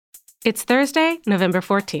It's Thursday, November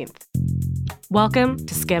 14th. Welcome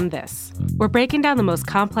to Skim This. We're breaking down the most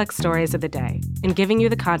complex stories of the day and giving you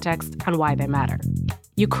the context on why they matter.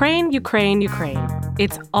 Ukraine, Ukraine, Ukraine.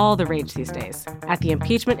 It's all the rage these days at the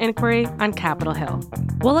impeachment inquiry on Capitol Hill.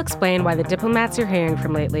 We'll explain why the diplomats you're hearing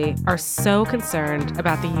from lately are so concerned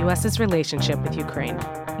about the U.S.'s relationship with Ukraine.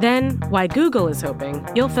 Then, why Google is hoping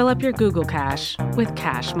you'll fill up your Google Cash with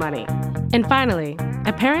cash money. And finally,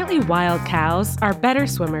 apparently wild cows are better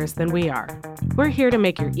swimmers than we are. We're here to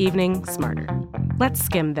make your evening smarter. Let's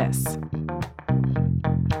skim this.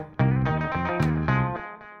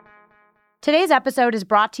 Today's episode is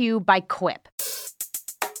brought to you by Quip.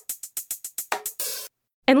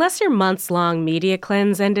 Unless your months-long media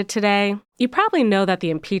cleanse ended today, you probably know that the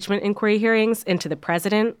impeachment inquiry hearings into the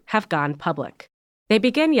president have gone public. They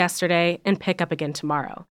begin yesterday and pick up again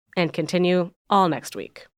tomorrow, and continue all next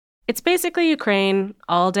week. It's basically Ukraine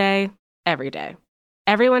all day, every day.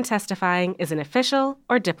 Everyone testifying is an official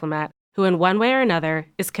or diplomat who in one way or another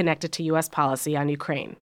is connected to U.S. policy on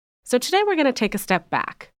Ukraine. So today we're going to take a step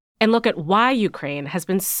back and look at why Ukraine has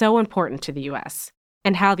been so important to the U.S.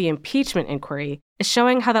 and how the impeachment inquiry is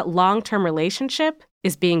showing how that long-term relationship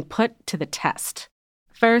is being put to the test.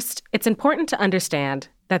 First, it's important to understand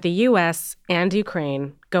that the U.S. and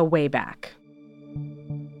Ukraine go way back.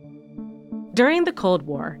 During the Cold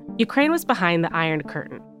War, Ukraine was behind the Iron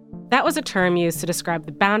Curtain. That was a term used to describe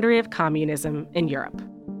the boundary of communism in Europe.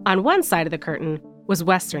 On one side of the curtain was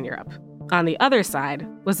Western Europe. On the other side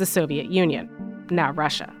was the Soviet Union, now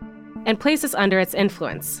Russia, and places under its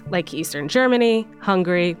influence, like Eastern Germany,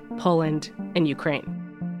 Hungary, Poland, and Ukraine.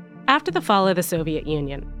 After the fall of the Soviet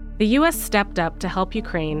Union, the U.S. stepped up to help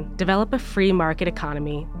Ukraine develop a free market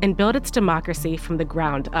economy and build its democracy from the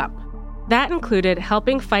ground up. That included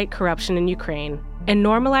helping fight corruption in Ukraine and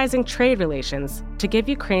normalizing trade relations to give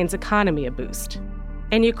Ukraine's economy a boost.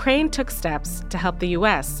 And Ukraine took steps to help the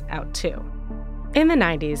U.S. out too. In the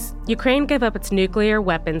 90s, Ukraine gave up its nuclear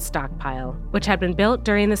weapons stockpile, which had been built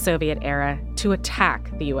during the Soviet era, to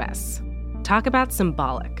attack the U.S. Talk about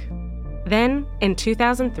symbolic. Then, in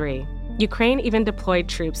 2003, Ukraine even deployed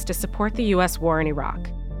troops to support the U.S. war in Iraq,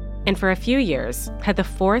 and for a few years had the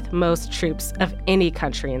fourth most troops of any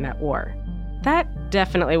country in that war. That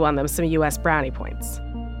definitely won them some U.S. brownie points.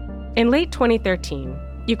 In late 2013,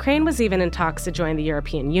 Ukraine was even in talks to join the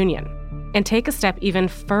European Union and take a step even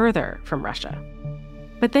further from Russia.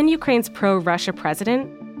 But then Ukraine's pro-Russia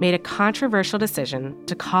president made a controversial decision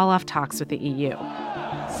to call off talks with the EU.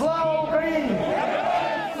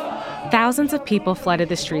 Thousands of people flooded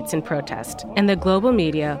the streets in protest, and the global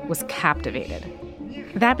media was captivated.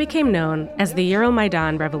 That became known as the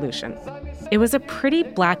Euromaidan Revolution. It was a pretty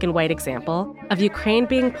black and white example of Ukraine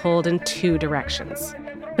being pulled in two directions,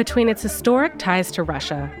 between its historic ties to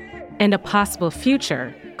Russia and a possible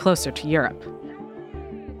future closer to Europe.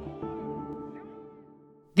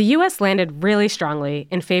 The U.S. landed really strongly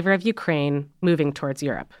in favor of Ukraine moving towards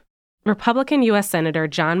Europe. Republican U.S. Senator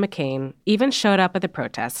John McCain even showed up at the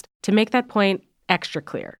protest to make that point extra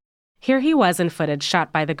clear. Here he was in footage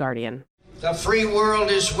shot by The Guardian. The free world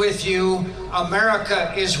is with you.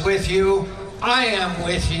 America is with you. I am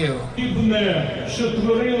with you. And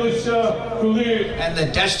the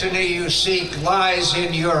destiny you seek lies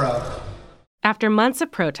in Europe. After months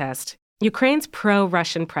of protest, Ukraine's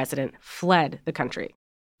pro-Russian president fled the country.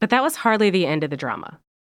 But that was hardly the end of the drama,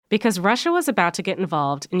 because Russia was about to get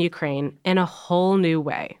involved in Ukraine in a whole new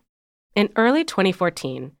way. In early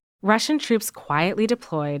 2014, Russian troops quietly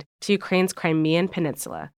deployed to Ukraine's Crimean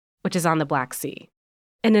Peninsula, which is on the Black Sea.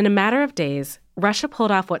 And in a matter of days, Russia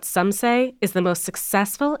pulled off what some say is the most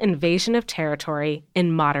successful invasion of territory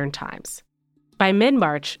in modern times. By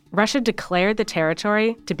mid-March, Russia declared the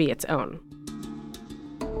territory to be its own.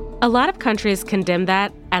 A lot of countries condemn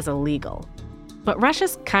that as illegal. But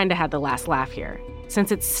Russia's kind of had the last laugh here,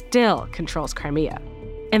 since it still controls Crimea.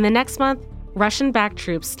 And the next month, Russian-backed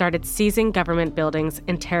troops started seizing government buildings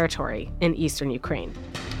and territory in eastern Ukraine.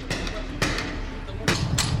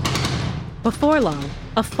 Before long,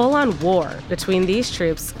 a full-on war between these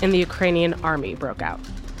troops and the Ukrainian army broke out.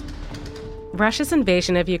 Russia's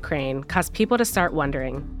invasion of Ukraine caused people to start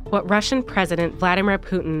wondering what Russian President Vladimir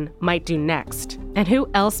Putin might do next, and who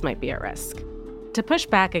else might be at risk. To push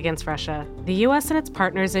back against Russia, the U.S. and its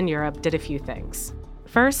partners in Europe did a few things.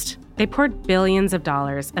 First, they poured billions of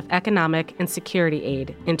dollars of economic and security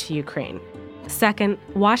aid into Ukraine. Second,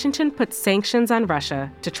 Washington put sanctions on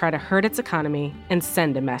Russia to try to hurt its economy and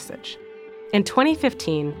send a message. In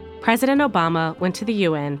 2015, President Obama went to the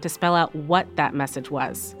UN to spell out what that message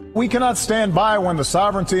was. We cannot stand by when the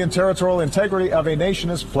sovereignty and territorial integrity of a nation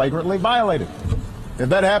is flagrantly violated. If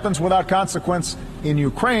that happens without consequence, in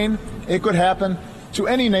Ukraine, it could happen to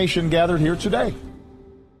any nation gathered here today.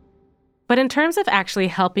 But in terms of actually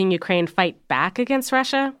helping Ukraine fight back against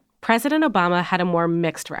Russia, President Obama had a more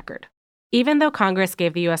mixed record. Even though Congress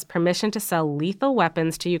gave the U.S. permission to sell lethal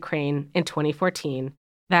weapons to Ukraine in 2014,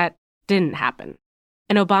 that didn't happen.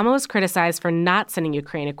 And Obama was criticized for not sending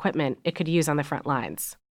Ukraine equipment it could use on the front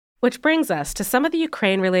lines. Which brings us to some of the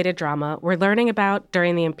Ukraine-related drama we're learning about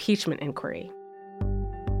during the impeachment inquiry.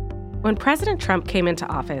 When President Trump came into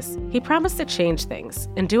office, he promised to change things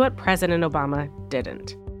and do what President Obama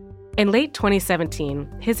didn't. In late 2017,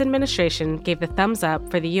 his administration gave the thumbs up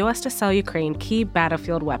for the U.S. to sell Ukraine key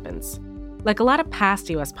battlefield weapons. Like a lot of past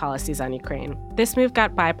U.S. policies on Ukraine, this move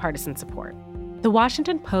got bipartisan support. The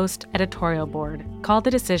Washington Post editorial board called the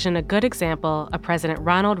decision a good example of President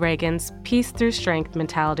Ronald Reagan's peace through strength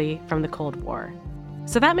mentality from the Cold War.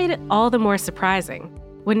 So that made it all the more surprising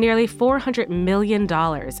when nearly $400 million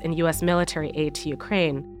in U.S. military aid to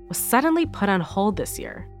Ukraine was suddenly put on hold this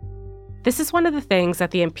year. This is one of the things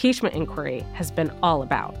that the impeachment inquiry has been all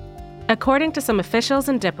about. According to some officials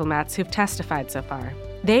and diplomats who've testified so far,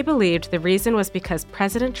 they believed the reason was because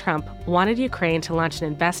President Trump wanted Ukraine to launch an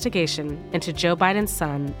investigation into Joe Biden's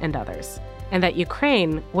son and others, and that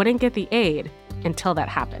Ukraine wouldn't get the aid until that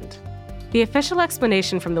happened. The official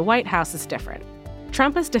explanation from the White House is different.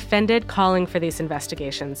 Trump has defended calling for these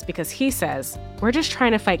investigations because he says, we're just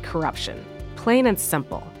trying to fight corruption, plain and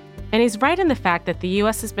simple. And he's right in the fact that the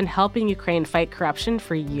U.S. has been helping Ukraine fight corruption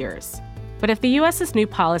for years. But if the U.S.'s new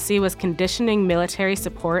policy was conditioning military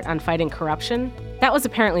support on fighting corruption, that was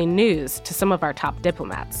apparently news to some of our top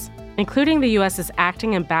diplomats, including the U.S.'s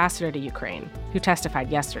acting ambassador to Ukraine, who testified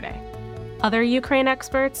yesterday. Other Ukraine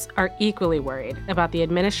experts are equally worried about the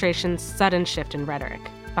administration's sudden shift in rhetoric,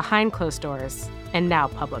 behind closed doors, and now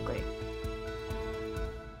publicly.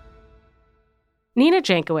 Nina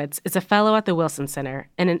Jankowicz is a fellow at the Wilson Center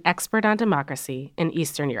and an expert on democracy in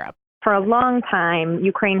Eastern Europe. For a long time,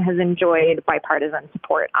 Ukraine has enjoyed bipartisan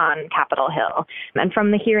support on Capitol Hill. And from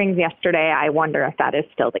the hearings yesterday, I wonder if that is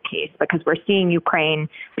still the case, because we're seeing Ukraine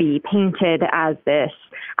be painted as this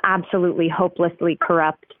absolutely hopelessly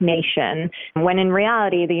corrupt nation, when in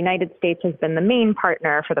reality, the United States has been the main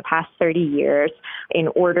partner for the past 30 years in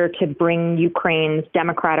order to bring Ukraine's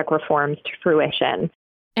democratic reforms to fruition.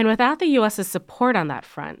 And without the U.S.'s support on that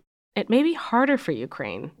front, it may be harder for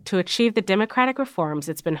Ukraine to achieve the democratic reforms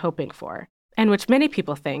it's been hoping for, and which many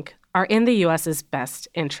people think are in the U.S.'s best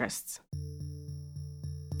interests.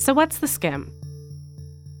 So what's the skim?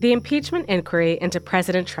 The impeachment inquiry into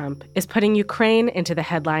President Trump is putting Ukraine into the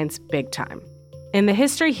headlines big time. And the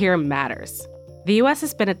history here matters. The U.S.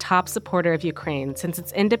 has been a top supporter of Ukraine since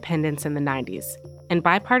its independence in the 90s, and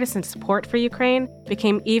bipartisan support for Ukraine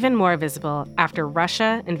became even more visible after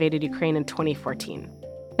Russia invaded Ukraine in 2014.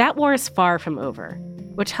 That war is far from over,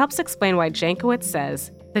 which helps explain why Jankowicz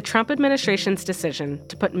says the Trump administration's decision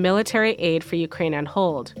to put military aid for Ukraine on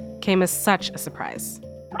hold came as such a surprise.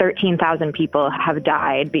 13,000 people have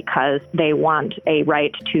died because they want a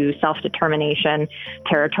right to self-determination,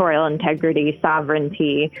 territorial integrity,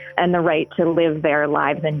 sovereignty, and the right to live their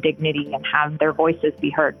lives in dignity and have their voices be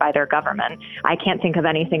heard by their government. I can't think of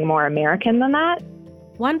anything more American than that.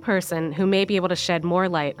 One person who may be able to shed more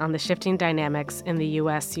light on the shifting dynamics in the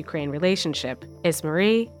U.S.-Ukraine relationship is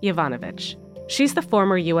Marie Yovanovitch. She's the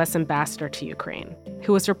former U.S. ambassador to Ukraine,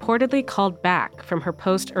 who was reportedly called back from her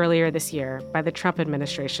post earlier this year by the Trump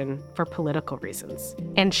administration for political reasons.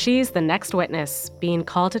 And she's the next witness being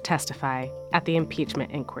called to testify at the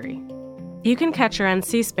impeachment inquiry. You can catch her on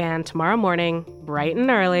C-SPAN tomorrow morning, bright and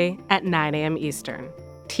early, at 9 a.m. Eastern.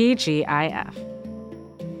 TGIF.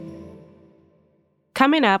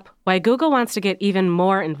 Coming up, why Google wants to get even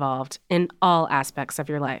more involved in all aspects of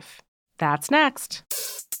your life. That's next.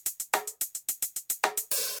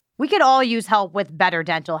 We could all use help with better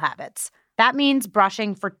dental habits. That means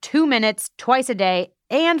brushing for 2 minutes twice a day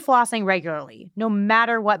and flossing regularly, no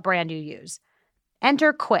matter what brand you use.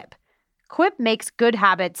 Enter Quip. Quip makes good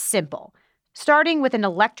habits simple, starting with an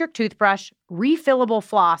electric toothbrush, refillable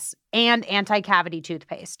floss, and anti-cavity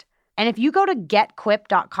toothpaste. And if you go to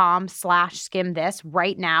getquip.com/skimthis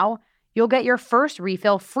right now, you'll get your first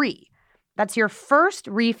refill free. That's your first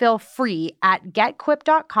refill free at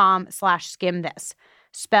getquip.com/skimthis,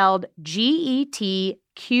 spelled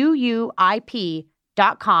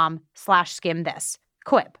GETQUIP.com/skimthis.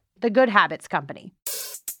 Quip, the good habits company.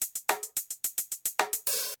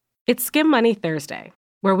 It's Skim Money Thursday,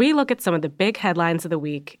 where we look at some of the big headlines of the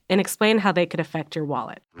week and explain how they could affect your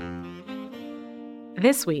wallet.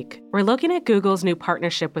 This week, we're looking at Google's new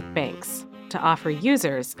partnership with banks to offer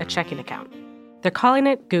users a checking account. They're calling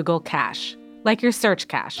it Google Cash, like your search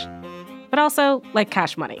cash. but also like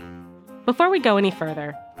cash money. Before we go any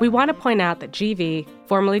further, we want to point out that GV,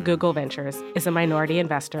 formerly Google Ventures, is a minority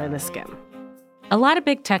investor in the Skim. A lot of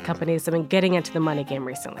big tech companies have been getting into the money game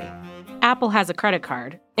recently. Apple has a credit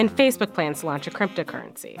card, and Facebook plans to launch a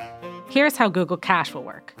cryptocurrency. Here's how Google Cash will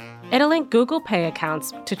work. It'll link Google Pay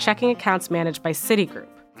accounts to checking accounts managed by Citigroup.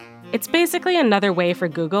 It's basically another way for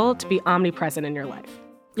Google to be omnipresent in your life.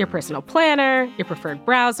 Your personal planner, your preferred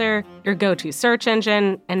browser, your go-to search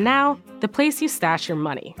engine, and now the place you stash your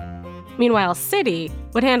money. Meanwhile, Citi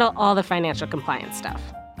would handle all the financial compliance stuff,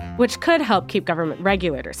 which could help keep government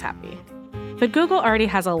regulators happy. But Google already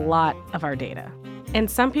has a lot of our data, and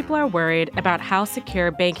some people are worried about how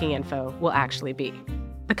secure banking info will actually be.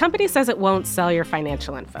 The company says it won't sell your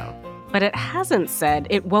financial info, but it hasn't said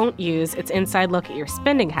it won't use its inside look at your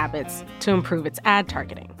spending habits to improve its ad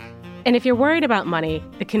targeting. And if you're worried about money,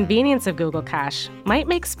 the convenience of Google Cash might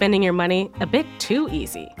make spending your money a bit too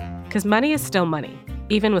easy, because money is still money,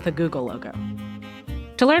 even with a Google logo.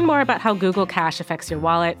 To learn more about how Google Cash affects your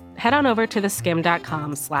wallet, head on over to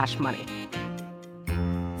theskim.com/money.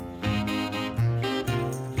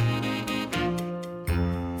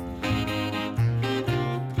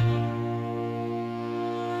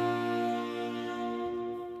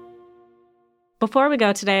 Before we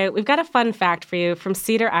go today, we've got a fun fact for you from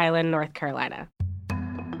Cedar Island, North Carolina.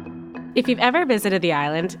 If you've ever visited the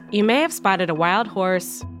island, you may have spotted a wild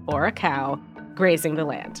horse or a cow grazing the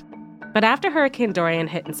land. But after Hurricane Dorian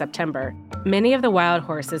hit in September, many of the wild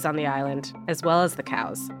horses on the island, as well as the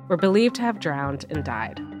cows, were believed to have drowned and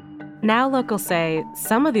died. Now locals say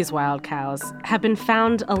some of these wild cows have been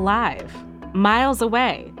found alive, miles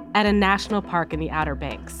away, at a national park in the Outer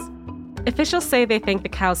Banks. Officials say they think the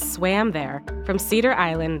cows swam there from Cedar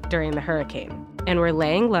Island during the hurricane and were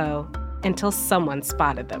laying low until someone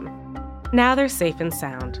spotted them. Now they're safe and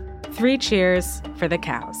sound. 3 cheers for the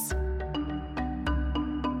cows.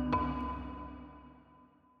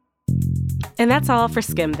 And that's all for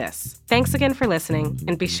Skim This. Thanks again for listening,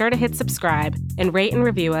 and be sure to hit subscribe and rate and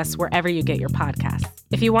review us wherever you get your podcasts.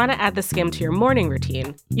 If you want to add the Skim to your morning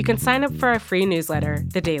routine, you can sign up for our free newsletter,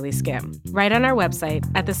 The Daily Skim, right on our website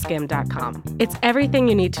at theskim.com. It's everything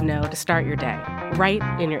you need to know to start your day, right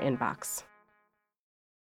in your inbox.